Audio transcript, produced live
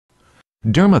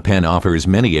Dermapen offers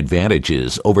many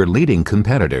advantages over leading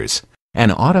competitors. An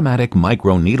automatic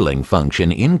microneedling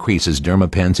function increases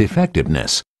Dermapen's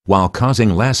effectiveness while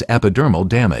causing less epidermal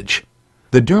damage.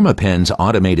 The Dermapen's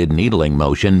automated needling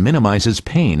motion minimizes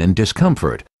pain and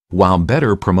discomfort while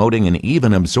better promoting an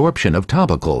even absorption of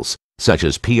topicals such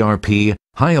as PRP,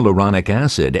 hyaluronic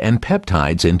acid, and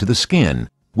peptides into the skin,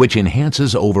 which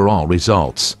enhances overall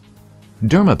results.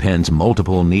 Dermapen's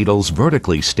multiple needles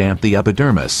vertically stamp the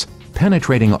epidermis,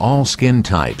 penetrating all skin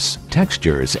types,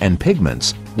 textures, and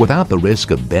pigments without the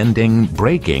risk of bending,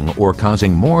 breaking, or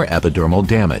causing more epidermal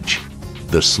damage.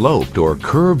 The sloped or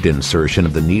curved insertion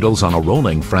of the needles on a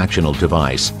rolling fractional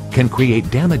device can create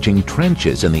damaging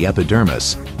trenches in the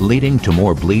epidermis, leading to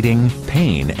more bleeding,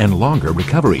 pain, and longer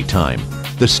recovery time.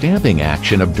 The stamping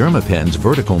action of Dermapen's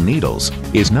vertical needles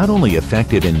is not only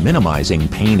effective in minimizing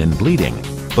pain and bleeding,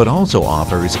 but also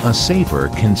offers a safer,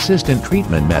 consistent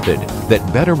treatment method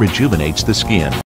that better rejuvenates the skin.